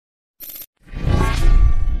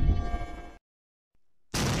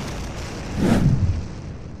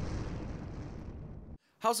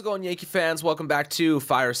How's it going, Yankee fans? Welcome back to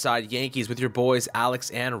Fireside Yankees with your boys,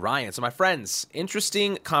 Alex and Ryan. So, my friends,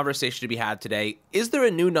 interesting conversation to be had today. Is there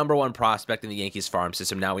a new number one prospect in the Yankees farm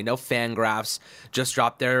system now? We know Fangraphs just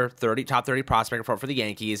dropped their top 30 prospect report for the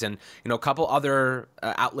Yankees, and a couple other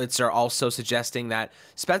outlets are also suggesting that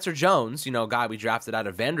Spencer Jones, a guy we drafted out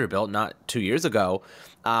of Vanderbilt not 2 years ago,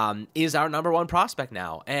 is our number one prospect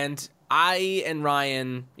now. And I and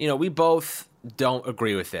Ryan, we both don't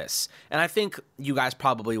agree with this. And I think you guys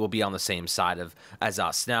probably will be on the same side as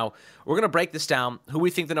us. Now, we're going to break this down, who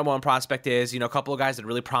we think the number one prospect is, a couple of guys that are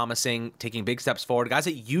really promising, taking big steps forward, guys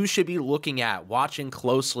that you should be looking at, watching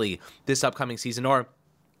closely this upcoming season, or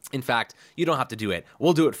in fact, you don't have to do it.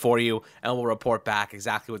 We'll do it for you, and we'll report back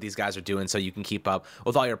exactly what these guys are doing so you can keep up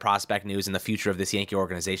with all your prospect news and the future of this Yankee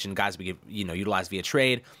organization. Guys we utilize via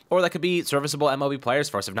trade, or that could be serviceable MLB players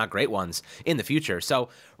for us, if not great ones, in the future. So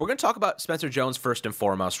we're going to talk about Spencer Jones first and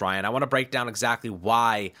foremost, Ryan. I want to break down exactly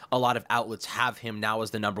why a lot of outlets have him now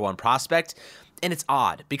as the number one prospect. And it's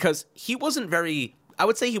odd, because he wasn't great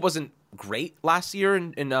last year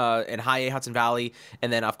in High A Hudson Valley,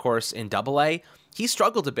 and then, of course, in Double A. He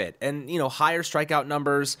struggled a bit, and higher strikeout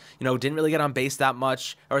numbers, didn't really get on base that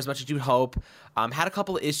much, or as much as you'd hope. Had a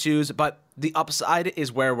couple of issues, but the upside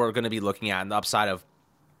is where we're going to be looking at, and the upside of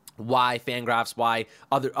why Fangraphs, why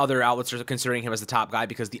other outlets are considering him as the top guy,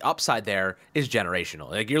 because the upside there is generational.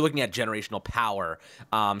 Like, you're looking at generational power,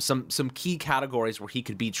 some key categories where he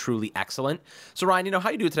could be truly excellent. So Ryan, how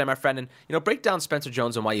you do it today, my friend, and break down Spencer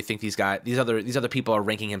Jones and why you think these other people are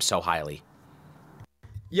ranking him so highly.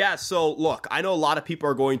 Yeah, so look, I know a lot of people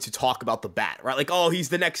are going to talk about the bat, right? Like, oh, he's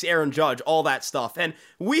the next Aaron Judge, all that stuff. And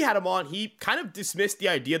we had him on, he kind of dismissed the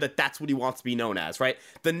idea that that's what he wants to be known as, right?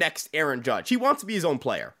 The next Aaron Judge. He wants to be his own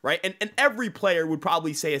player, right? And every player would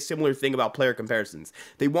probably say a similar thing about player comparisons.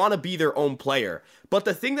 They want to be their own player. But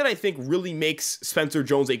the thing that I think really makes Spencer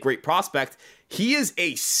Jones a great prospect, he is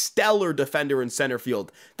a stellar defender in center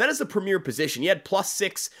field. That is a premier position. He had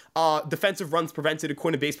 +6 defensive runs prevented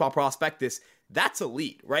according to Baseball Prospectus. That's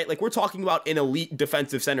elite, right? Like, we're talking about an elite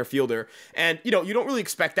defensive center fielder. And, you don't really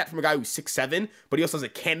expect that from a guy who's 6'7", but he also has a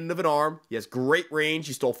cannon of an arm. He has great range.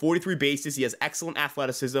 He stole 43 bases. He has excellent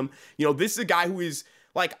athleticism. This is a guy who is,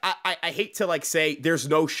 like, I hate to, like, say there's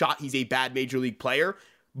no shot he's a bad major league player.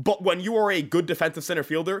 But when you are a good defensive center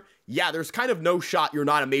fielder, yeah, there's kind of no shot you're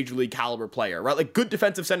not a major league caliber player, right? Like, good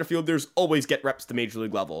defensive center fielders always get reps to major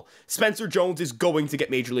league level. Spencer Jones is going to get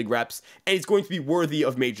major league reps, and he's going to be worthy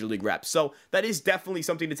of major league reps. So that is definitely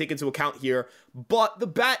something to take into account here. But the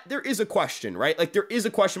bat, there is a question, right? Like, there is a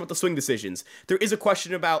question about the swing decisions. There is a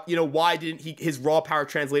question about, why didn't his raw power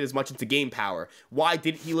translate as much into game power? Why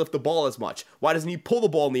didn't he lift the ball as much? Why doesn't he pull the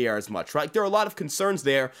ball in the air as much, right? There are a lot of concerns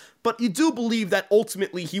there, but you do believe that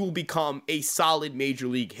ultimately he will become a solid major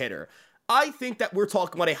league hitter. I think that we're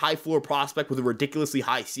talking about a high floor prospect with a ridiculously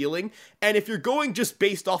high ceiling, and if you're going just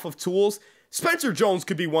based off of tools, Spencer Jones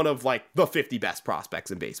could be one of, like, the 50 best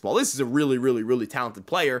prospects in baseball. This is a really, really, really talented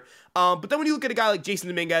player. But then when you look at a guy like Jason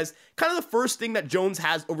Dominguez, kind of the first thing that Jones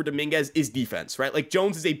has over Dominguez is defense, right? Like,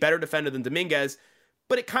 Jones is a better defender than Dominguez,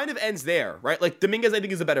 but it kind of ends there, right? Like, Dominguez, I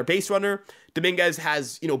think, is a better base runner. Dominguez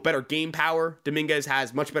has, better game power. Dominguez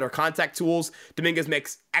has much better contact tools. Dominguez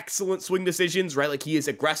makes excellent swing decisions, right? Like, he is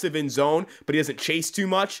aggressive in zone, but he doesn't chase too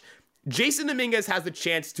much. Jason Dominguez has the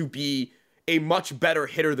chance to be a much better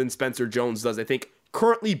hitter than Spencer Jones does, I think,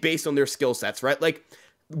 currently based on their skill sets, right? Like,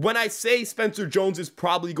 when I say Spencer Jones is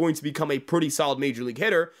probably going to become a pretty solid major league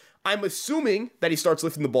hitter, I'm assuming that he starts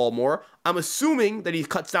lifting the ball more. I'm assuming that he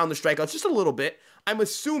cuts down the strikeouts just a little bit. I'm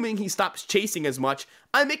assuming he stops chasing as much.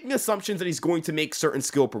 I'm making assumptions that he's going to make certain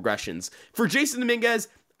skill progressions. For Jason Dominguez,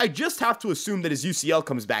 I just have to assume that his UCL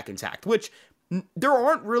comes back intact, which there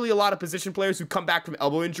aren't really a lot of position players who come back from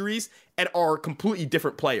elbow injuries and are completely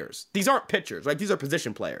different players. These aren't pitchers, right? These are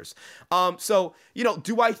position players. So,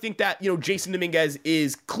 do I think that, Jason Dominguez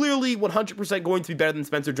is clearly 100% going to be better than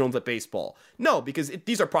Spencer Jones at baseball? No, because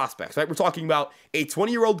these are prospects, right? We're talking about a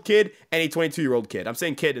 20-year-old kid and a 22-year-old kid. I'm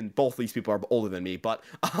saying kid, and both these people are older than me, but,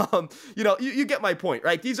 you get my point,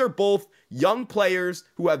 right? These are both young players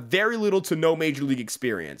who have very little to no major league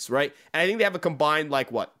experience, right? And I think they have a combined,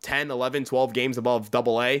 10, 11, 12 games above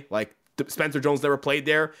Double A. Like, Spencer Jones never played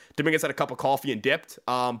there. Dominguez had a cup of coffee and dipped.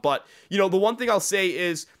 But, the one thing I'll say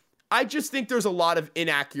is I just think there's a lot of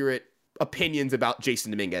inaccurate opinions about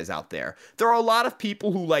Jason Dominguez out there. There are a lot of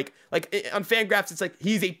people who like on Fangraphs, it's like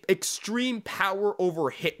he's a extreme power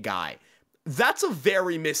over hit guy. That's a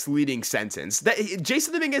very misleading sentence.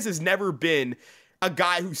 Jason Dominguez has never been a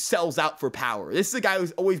guy who sells out for power. This is a guy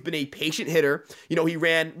who's always been a patient hitter. He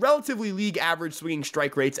ran relatively league average swinging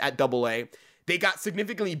strike rates at Double A. They got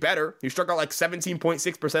significantly better. He struck out like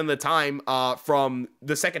 17.6% of the time from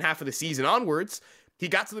the second half of the season onwards. He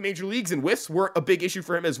got to the major leagues, and whiffs were a big issue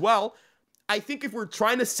for him as well. I think if we're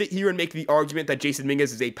trying to sit here and make the argument that Jasson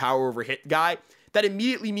Dominguez is a power over hit guy, that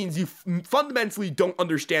immediately means you fundamentally don't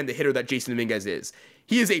understand the hitter that Jasson Dominguez is.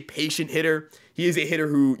 He is a patient hitter. He is a hitter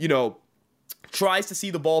who, tries to see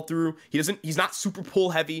the ball through. He's not super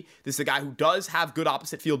pull heavy. This is a guy who does have good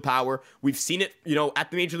opposite field power. We've seen it, at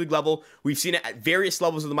the major league level. We've seen it at various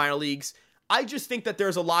levels of the minor leagues. I just think that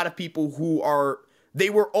there's a lot of people who they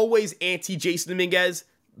were always anti Jasson Dominguez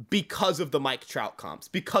because of the Mike Trout comps,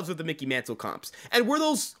 because of the Mickey Mantle comps. And were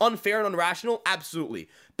those unfair and irrational? Absolutely.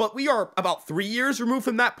 But we are about 3 years removed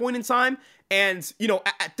from that point in time. And,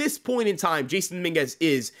 at this point in time, Jasson Dominguez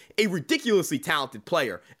is a ridiculously talented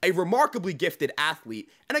player, a remarkably gifted athlete,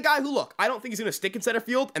 and a guy who, look, I don't think he's going to stick in center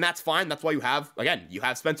field, and that's fine. That's why you have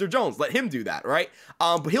Spencer Jones. Let him do that, right?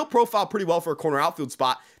 But he'll profile pretty well for a corner outfield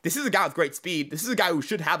spot. This is a guy with great speed. This is a guy who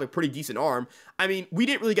should have a pretty decent arm. I mean, we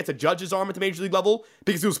didn't really get to judge his arm at the major league level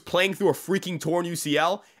because he was playing through a freaking torn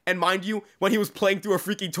UCL. And mind you, when he was playing through a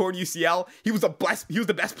freaking torn UCL, he was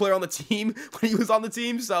the best player on the team when he was on the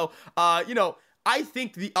team. So, I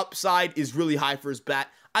think the upside is really high for his bat.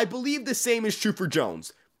 I believe the same is true for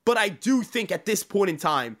Jones. But I do think at this point in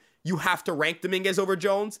time, you have to rank Dominguez over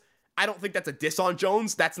Jones. I don't think that's a diss on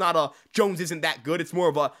Jones. That's not a Jones isn't that good. It's more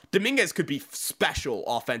of a Dominguez could be special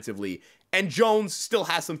offensively. And Jones still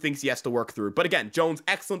has some things he has to work through. But again, Jones,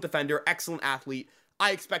 excellent defender, excellent athlete. I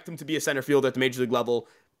expect him to be a center fielder at the major league level.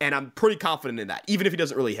 And I'm pretty confident in that, even if he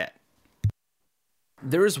doesn't really hit.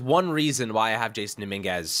 There is one reason why I have Jasson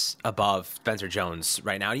Dominguez above Spencer Jones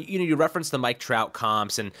right now. You referenced the Mike Trout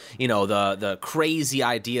comps and, the crazy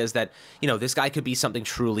ideas that, this guy could be something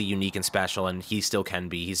truly unique and special, and he still can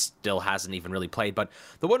be. He still hasn't even really played. But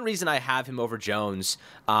the one reason I have him over Jones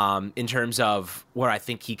in terms of where I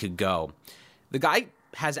think he could go, the guy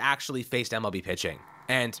has actually faced MLB pitching.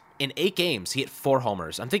 And in 8 games, he hit 4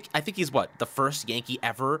 homers. I think he's the first Yankee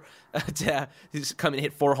ever to come and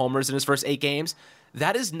hit 4 homers in his first 8 games.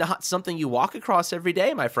 That is not something you walk across every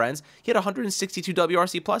day, my friends. He had 162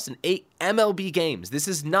 WRC plus in 8 MLB games. This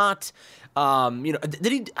is not,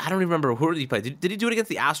 did he? I don't even remember who did he play. Did he do it against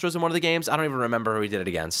the Astros in one of the games? I don't even remember who he did it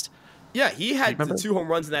against. Yeah, he had the 2 home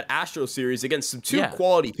runs in that Astros series against some 2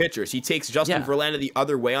 quality pitchers. He takes Justin Verlander the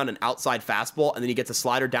other way on an outside fastball, and then he gets a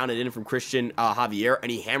slider down and in from Christian Javier, and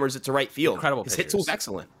he hammers it to right field. Incredible His pitchers. hit tool's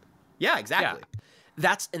excellent. Yeah, exactly.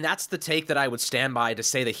 Yeah. That's the take that I would stand by to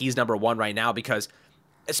say that he's number 1 right now, because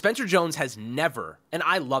Spencer Jones has never, and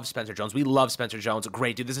I love Spencer Jones. We love Spencer Jones.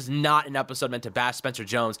 Great dude. This is not an episode meant to bash Spencer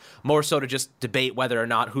Jones, more so to just debate whether or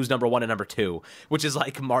not who's number 1 and number 2, which is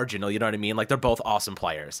marginal, you know what I mean? They're both awesome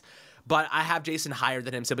players. But I have Jasson higher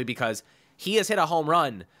than him simply because he has hit a home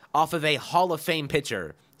run off of a Hall of Fame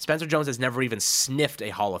pitcher. Spencer Jones has never even sniffed a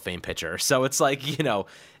Hall of Fame pitcher. So it's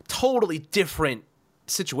totally different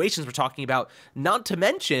situations we're talking about. Not to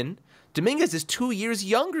mention, Dominguez is 2 years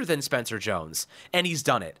younger than Spencer Jones, and he's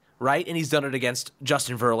done it, right? And he's done it against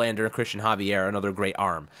Justin Verlander and Christian Javier, another great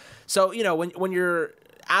arm. So, when you're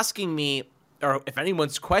asking me, or if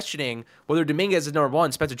anyone's questioning whether Dominguez is number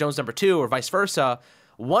 1, Spencer Jones number 2, or vice versa,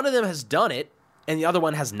 one of them has done it, and the other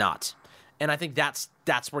one has not. And I think that's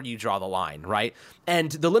where you draw the line, right?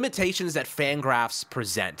 And the limitations that Fangraphs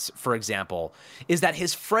present, for example, is that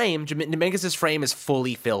his frame, Dominguez's frame, is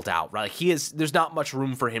fully filled out, right? There's not much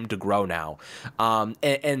room for him to grow now.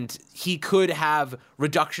 And he could have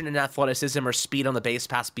reduction in athleticism or speed on the base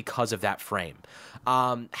pass because of that frame.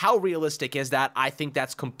 How realistic is that? I think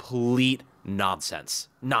that's complete nonsense.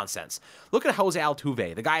 Look at Jose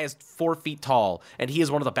Altuve. The guy is 4 feet tall, and he is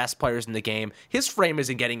one of the best players in the game. His frame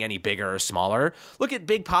isn't getting any bigger or smaller. Look at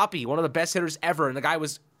Big Papi, one of the best hitters ever, and the guy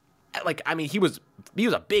was he was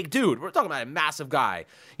a big dude. We're talking about a massive guy.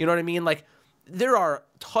 You know what I mean? There are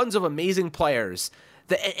tons of amazing players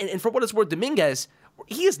and for what it's worth, Dominguez,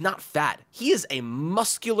 he is not fat. He is a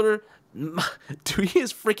muscular dude. He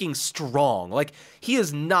is freaking strong. He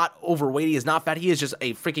is not overweight. He is not fat. He is just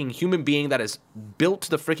a freaking human being that is built to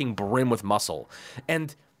the freaking brim with muscle.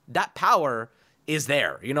 And that power is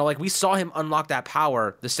there. We saw him unlock that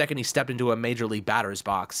power the second he stepped into a major league batter's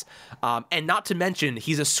box. And not to mention,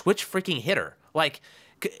 he's a switch freaking hitter.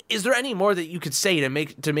 Is there any more that you could say to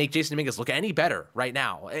make Jasson Dominguez look any better right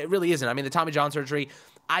now? It really isn't. I mean, the Tommy John surgery,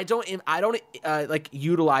 I don't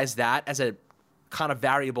utilize that as a kind of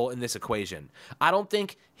variable in this equation. I don't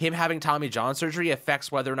think him having Tommy John surgery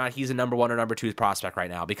affects whether or not he's a number 1 or number 2 prospect right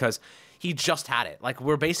now, because he just had it.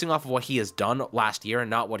 We're basing off of what he has done last year and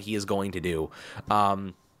not what he is going to do.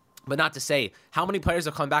 But not to say, how many players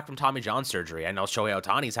have come back from Tommy John surgery? I know Shohei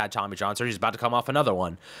Ohtani's had Tommy John surgery. He's about to come off another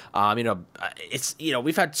one.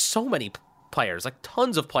 We've had so many players, like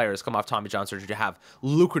tons of players, come off Tommy John surgery to have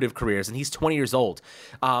lucrative careers, and he's 20 years old.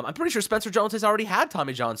 I'm pretty sure Spencer Jones has already had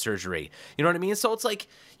Tommy John surgery. You know what I mean? So it's like,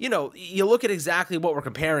 you look at exactly what we're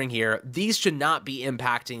comparing here. These should not be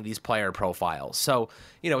impacting these player profiles. So,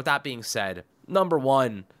 with that being said, number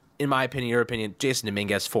one, in my opinion, your opinion, Jason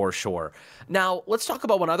Dominguez for sure. Now, let's talk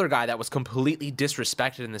about one other guy that was completely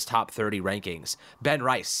disrespected in this top 30 rankings, Ben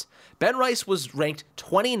Rice. Ben Rice was ranked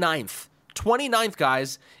 29th,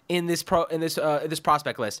 guys, in this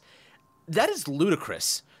prospect list. That is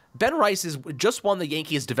ludicrous. Ben Rice just won the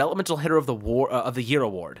Yankees Developmental Hitter of the Year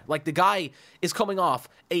award. Like, the guy is coming off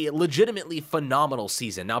a legitimately phenomenal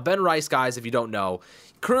season. Now, Ben Rice, guys, if you don't know,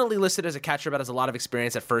 currently listed as a catcher, but has a lot of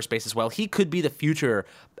experience at first base as well. He could be the future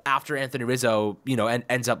after Anthony Rizzo,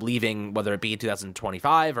 ends up leaving, whether it be in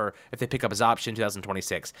 2025 or if they pick up his option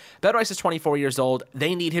 2026. Ben Rice is 24 years old.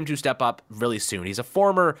 They need him to step up really soon. He's a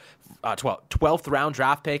former 12th round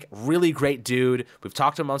draft pick, really great dude. We've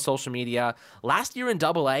talked to him on social media. Last year in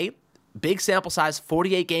Double-A, big sample size,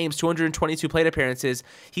 48 games, 222 plate appearances.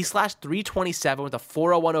 He slashed 327 with a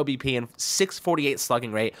 401 OBP and 648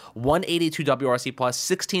 slugging rate, 182 WRC plus,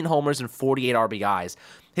 16 homers and 48 RBIs.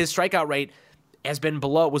 His strikeout rate was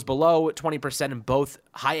below 20% in both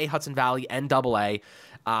High A Hudson Valley and Double-A.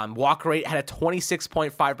 Walk rate had a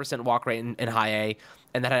 26.5% walk rate in High A,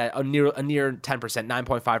 and that had a near 10%,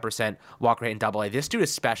 9.5% walk rate in Double-A. This dude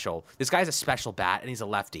is special. This guy's a special bat, and he's a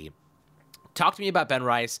lefty. Talk to me about Ben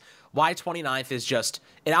Rice. Why 29th is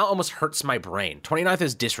it almost hurts my brain. 29th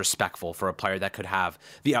is disrespectful for a player that could have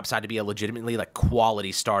the upside to be a legitimately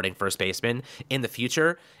quality starting first baseman in the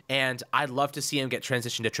future. And I'd love to see him get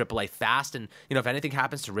transitioned to AAA fast. And, if anything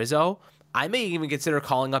happens to Rizzo, I may even consider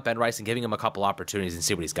calling up Ben Rice and giving him a couple opportunities and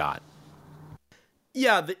see what he's got.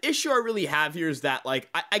 Yeah, the issue I really have here is that,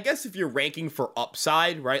 I guess if you're ranking for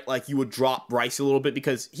upside, right, you would drop Bryce a little bit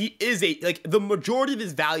because he is the majority of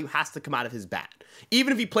his value has to come out of his bat.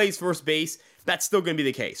 Even if he plays first base, that's still going to be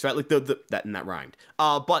the case, right? That rhymed.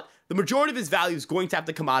 But the majority of his value is going to have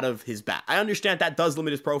to come out of his bat. I understand that does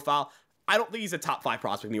limit his profile. I don't think he's a top 5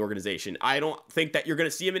 prospect in the organization. I don't think that you're going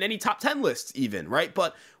to see him in any top 10 lists even, right?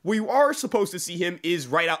 But where you are supposed to see him is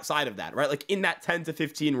right outside of that, right? In that 10 to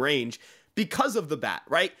 15 range, because of the bat,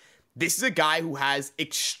 right? This is a guy who has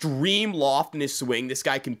extreme loft in his swing. This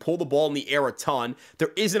guy can pull the ball in the air a ton.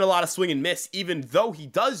 There isn't a lot of swing and miss, even though he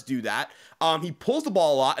does do that. He pulls the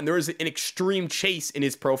ball a lot, and there is an extreme chase in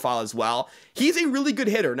his profile as well. He's a really good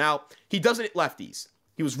hitter. Now, he doesn't hit lefties.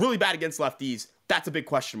 He was really bad against lefties. That's a big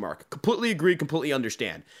question mark. Completely agree, completely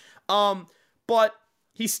understand. But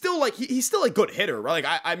he's still a good hitter, right?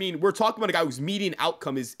 I mean, we're talking about a guy whose median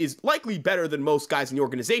outcome is likely better than most guys in the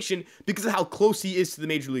organization because of how close he is to the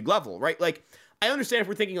major league level, right? I understand if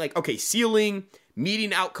we're thinking okay, ceiling,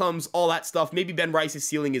 median outcomes, all that stuff. Maybe Ben Rice's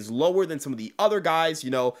ceiling is lower than some of the other guys,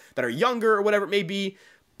 that are younger or whatever it may be.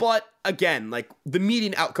 But again, the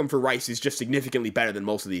median outcome for Rice is just significantly better than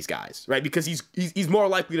most of these guys, right? Because he's more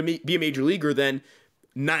likely to be a major leaguer than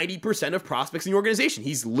 90% of prospects in the organization.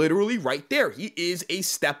 He's literally right there. He is a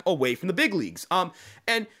step away from the big leagues. I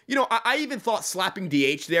even thought slapping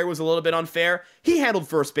DH there was a little bit unfair. He handled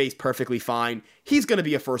first base perfectly fine. He's going to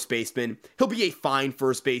be a first baseman. He'll be a fine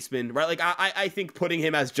first baseman, right? I think putting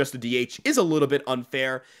him as just a DH is a little bit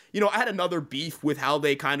unfair. I had another beef with how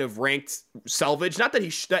they kind of ranked Selvage. Not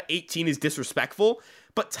that that 18 is disrespectful,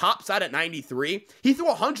 but tops out at 93. He threw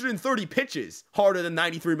 130 pitches harder than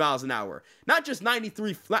 93 miles an hour. Not just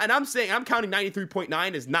 93, and I'm counting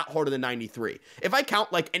 93.9 as not harder than 93. If I count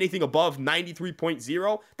anything above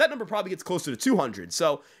 93.0, that number probably gets closer to 200.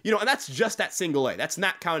 So, and that's just at single A. That's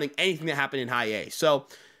not counting anything that happened in high A. So,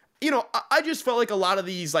 I just felt like a lot of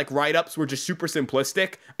these write-ups were just super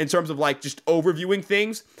simplistic in terms of just overviewing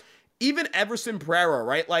things. Even Everson Pereira,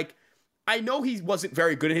 right? I know he wasn't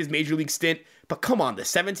very good in his major league stint, but come on, the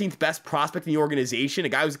 17th best prospect in the organization, a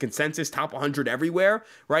guy who's a consensus top 100 everywhere,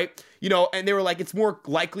 right? And they were it's more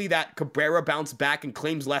likely that Cabrera bounced back and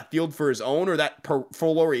claims left field for his own, or that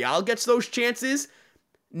Florial gets those chances.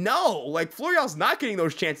 No, Florial's not getting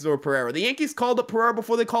those chances over Pereira. The Yankees called up Pereira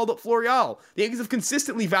before they called up Florial. The Yankees have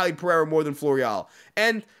consistently valued Pereira more than Florial.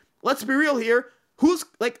 And let's be real here,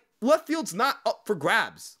 left field's not up for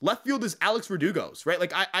grabs. Left field is Alex Verdugo's, right?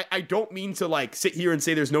 I don't mean to sit here and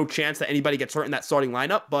say there's no chance that anybody gets hurt in that starting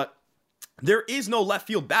lineup, but there is no left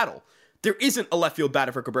field battle. There isn't a left field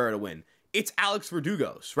battle for Cabrera to win. It's Alex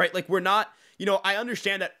Verdugo's, right? We're not, I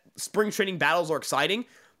understand that spring training battles are exciting,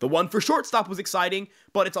 The one for shortstop was exciting,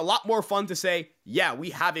 but it's a lot more fun to say, yeah, we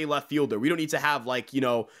have a left fielder. We don't need to have, like, you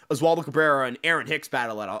know, Oswaldo Cabrera and Aaron Hicks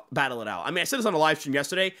battle it out. I mean, I said this on a live stream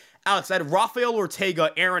yesterday. Alex, I had Rafael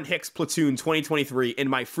Ortega, Aaron Hicks platoon 2023 in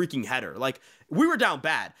my freaking header. Like, we were down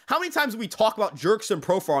bad. How many times did we talk about Jerkson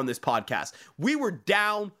Profar on this podcast? We were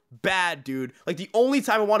down bad, dude. Like, the only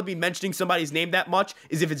time I want to be mentioning somebody's name that much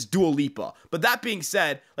is if it's Dua Lipa. But that being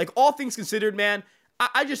said, like, all things considered, man,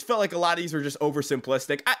 I just felt like a lot of these were just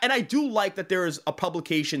oversimplistic. And I do like that there is a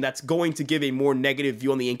publication that's going to give a more negative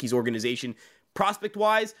view on the Yankees organization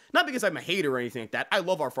prospect-wise, not because I'm a hater or anything like that. I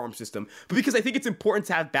love our farm system, but because I think it's important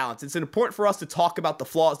to have balance. It's important for us to talk about the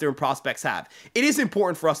flaws different prospects have. It is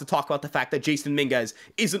important for us to talk about the fact that Jason Dominguez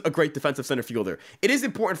isn't a great defensive center fielder. It is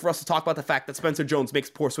important for us to talk about the fact that Spencer Jones makes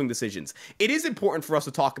poor swing decisions. It is important for us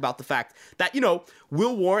to talk about the fact that, you know,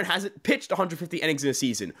 Will Warren hasn't pitched 150 innings in a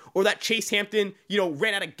season, or that Chase Hampton, you know,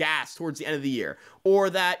 ran out of gas towards the end of the year, or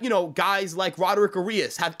that, you know, guys like Roderick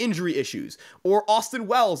Arias have injury issues, or Austin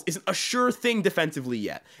Wells isn't a sure thing defensively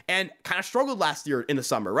yet and kind of struggled last year in the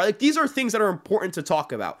summer, right? Like, these are things that are important to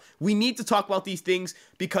talk about. We need to talk about these things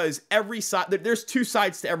because every side, there's two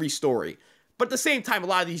sides to every story. But at the same time, a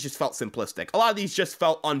lot of these just felt simplistic. A lot of these just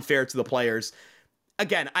felt unfair to the players.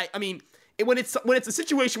 Again, I mean, when it's a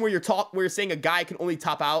situation where you're saying a guy can only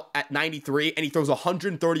top out at 93 and he throws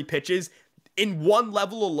 130 pitches in one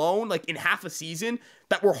level alone, like in half a season,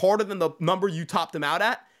 that were harder than the number you topped him out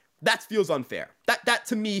at, that feels unfair. That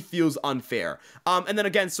to me feels unfair. And then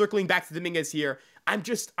again, circling back to Dominguez here,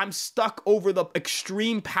 I'm stuck over the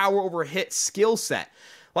extreme power over hit skill set.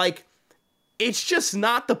 Like, it's just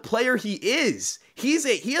not the player he is. He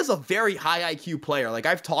has a very high IQ player. Like,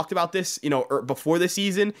 I've talked about this, you know, before the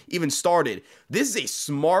season even started. This is a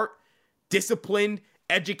smart, disciplined,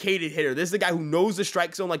 educated hitter. This is a guy who knows the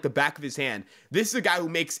strike zone like the back of his hand. This is a guy who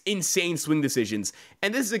makes insane swing decisions.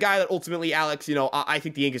 And this is a guy that ultimately, Alex, you know, I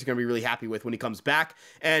think the Yankees are going to be really happy with when he comes back.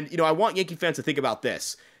 And, you know, I want Yankee fans to think about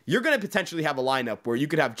this. You're going to potentially have a lineup where you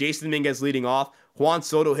could have Jason Dominguez leading off, Juan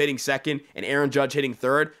Soto hitting second, and Aaron Judge hitting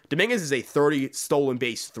third. Dominguez is a 30 stolen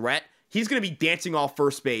base threat. He's going to be dancing off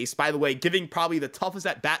first base, by the way, giving probably the toughest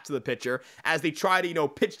at bat to the pitcher as they try to, you know,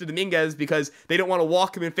 pitch to Dominguez because they don't want to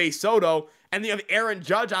walk him and face Soto. And you have Aaron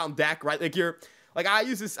Judge on deck, right? Like I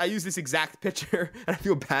use this exact pitcher, and I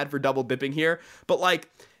feel bad for double dipping here. But like,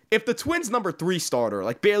 if the Twins' number 3 starter,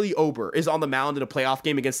 like Bailey Ober, is on the mound in a playoff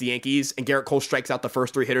game against the Yankees, and Garrett Cole strikes out the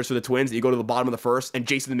first 3 hitters for the Twins, and you go to the bottom of the first, and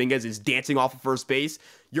Jason Dominguez is dancing off of first base,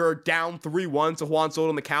 you're down 3-1 to Juan Soto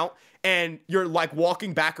on the count, and you're like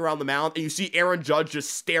walking back around the mound, and you see Aaron Judge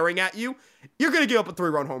just staring at you, you're going to give up a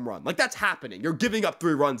 3-run home run. Like, that's happening. You're giving up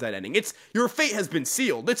 3 runs that inning. Your fate has been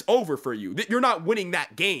sealed. It's over for you. You're not winning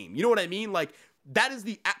that game. You know what I mean? Like, that is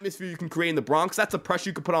the atmosphere you can create in the Bronx. That's the pressure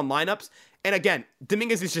you can put on lineups. And again,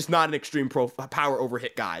 Dominguez is just not an extreme power over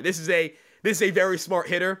hit guy. This is a very smart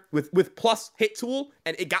hitter with plus hit tool,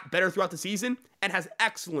 and it got better throughout the season and has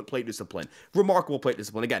excellent plate discipline. Remarkable plate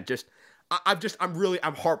discipline. Again, I'm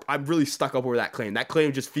really stuck up over that claim. That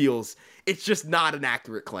claim just feels, it's just not an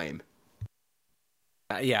accurate claim.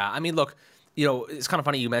 Yeah, I mean, look, you know, it's kind of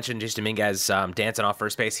funny you mentioned Jason Dominguez dancing off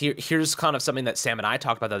first base. Here's kind of something that Sam and I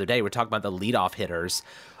talked about the other day. We're talking about the leadoff hitters.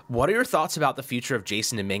 What are your thoughts about the future of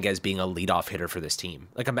Jason Dominguez being a leadoff hitter for this team?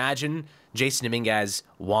 Like, imagine Jason Dominguez,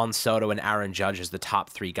 Juan Soto, and Aaron Judge as the top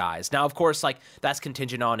 3 guys. Now, of course, like, that's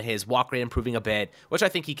contingent on his walk rate improving a bit, which I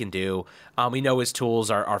think he can do. We know his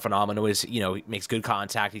tools are phenomenal. He makes good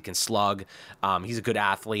contact. He can slug. He's a good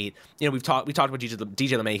athlete. You know, we talked about DJ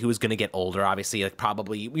LeMay, who is going to get older. Obviously, like,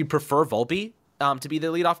 probably we prefer Volpe to be the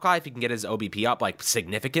leadoff guy if he can get his OBP up like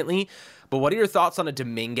significantly. But what are your thoughts on a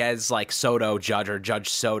Dominguez like Soto Judge or Judge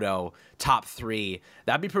Soto top 3?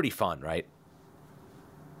 That'd be pretty fun, right?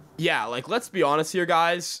 Yeah, like, let's be honest here,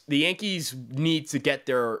 guys. The Yankees need to get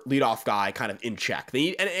their leadoff guy kind of in check.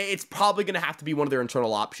 And it's probably going to have to be one of their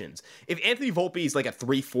internal options. If Anthony Volpe is like a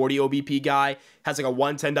 340 OBP guy, has like a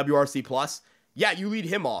 110 WRC plus, yeah, you lead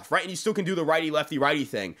him off, right? And you still can do the righty-lefty-righty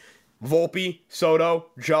thing. Volpe, Soto,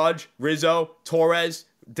 Judge, Rizzo, Torres,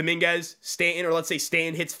 Dominguez, Stanton, or let's say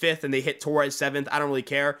Stanton hits 5th and they hit Torres 7th. I don't really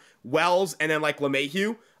care. Wells, and then like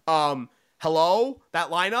LeMahieu. Hello? That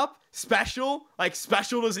lineup? Special? Like,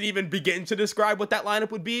 special doesn't even begin to describe what that lineup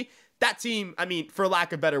would be. That team, I mean, for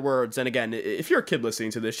lack of better words, and again, if you're a kid listening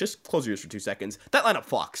to this, just close your ears for 2 seconds. That lineup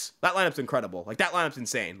fucks. That lineup's incredible. Like, that lineup's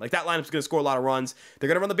insane. Like, that lineup's going to score a lot of runs. They're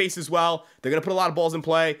going to run the bases well. They're going to put a lot of balls in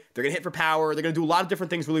play. They're going to hit for power. They're going to do a lot of different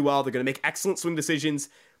things really well. They're going to make excellent swing decisions.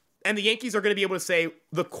 And the Yankees are going to be able to say,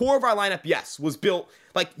 the core of our lineup, yes, was built,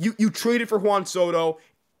 like, you traded for Juan Soto.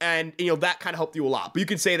 And, that kind of helped you a lot. But you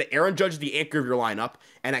can say that Aaron Judge is the anchor of your lineup,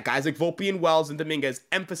 and that guys like Volpe and Wells and Dominguez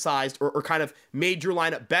emphasized or kind of made your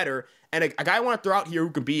lineup better. And a guy I want to throw out here who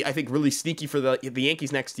could be, I think, really sneaky for the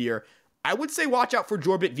Yankees next year, I would say watch out for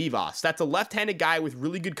Jorbit Vivas. That's a left-handed guy with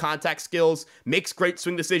really good contact skills, makes great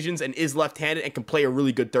swing decisions, and is left-handed and can play a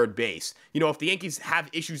really good third base. If the Yankees have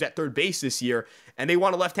issues at third base this year and they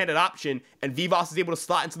want a left-handed option and Vivas is able to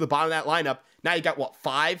slot into the bottom of that lineup, now you got,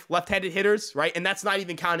 5 left-handed hitters, right? And that's not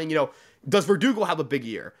even counting, does Verdugo have a big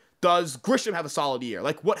year? Does Grisham have a solid year?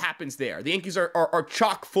 Like, what happens there? The Yankees are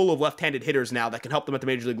chock full of left-handed hitters now that can help them at the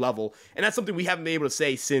major league level, and that's something we haven't been able to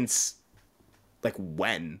say since...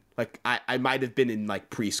 when? I might have been in,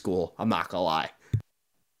 preschool. I'm not gonna lie.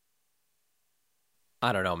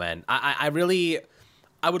 I don't know, man. I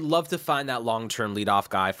would love to find that long-term leadoff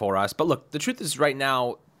guy for us. But look, the truth is right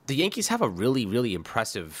now, the Yankees have a really, really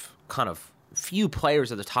impressive kind of few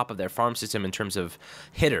players at the top of their farm system in terms of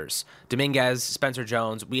hitters. Dominguez, Spencer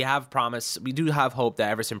Jones. We do have hope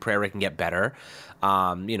that Everson Pereira can get better.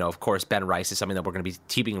 Of course, Ben Rice is something that we're going to be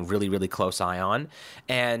keeping a really, really close eye on.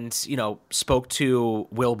 And, spoke to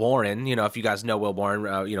Will Warren. If you guys know Will Warren,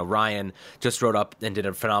 Ryan just wrote up and did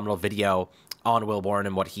a phenomenal video on Will Warren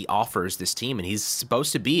and what he offers this team. And he's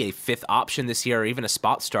supposed to be a 5th option this year, or even a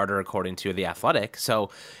spot starter, according to The Athletic.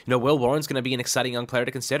 So, Will Warren's going to be an exciting young player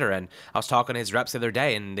to consider. And I was talking to his reps the other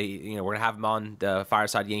day, and we're going to have him on the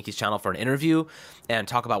Fireside Yankees channel for an interview and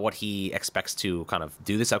talk about what he expects to kind of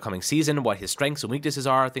do this upcoming season, what his strengths and weaknesses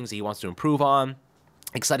are, things that he wants to improve on.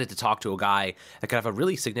 Excited to talk to a guy that could have a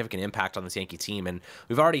really significant impact on this Yankee team, and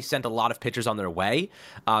we've already sent a lot of pitchers on their way.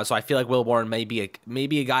 So I feel like Will Warren may be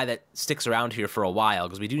a guy that sticks around here for a while,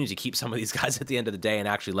 because we do need to keep some of these guys at the end of the day and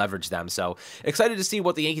actually leverage them. So excited to see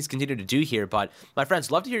what the Yankees continue to do here. But my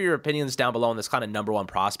friends, love to hear your opinions down below on this kind of number one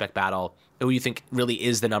prospect battle. Who you think really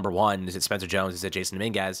is the number one? Is it Spencer Jones? Is it Jason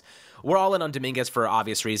Dominguez? We're all in on Dominguez for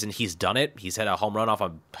obvious reason. He's done it. He's hit a home run off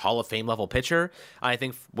a Hall of Fame level pitcher. I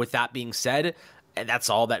think with that being said, and that's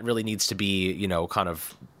all that really needs to be, kind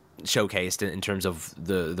of showcased in terms of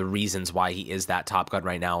the reasons why he is that top gun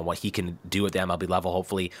right now and what he can do at the MLB level.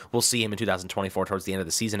 Hopefully, we'll see him in 2024 towards the end of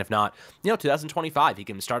the season. If not, 2025, he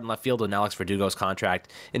can start in left field when Alex Verdugo's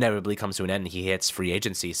contract inevitably comes to an end and he hits free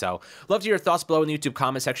agency. So, love to hear your thoughts below in the YouTube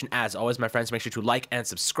comment section. As always, my friends, make sure to like and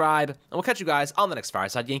subscribe, and we'll catch you guys on the next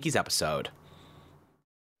Fireside Yankees episode.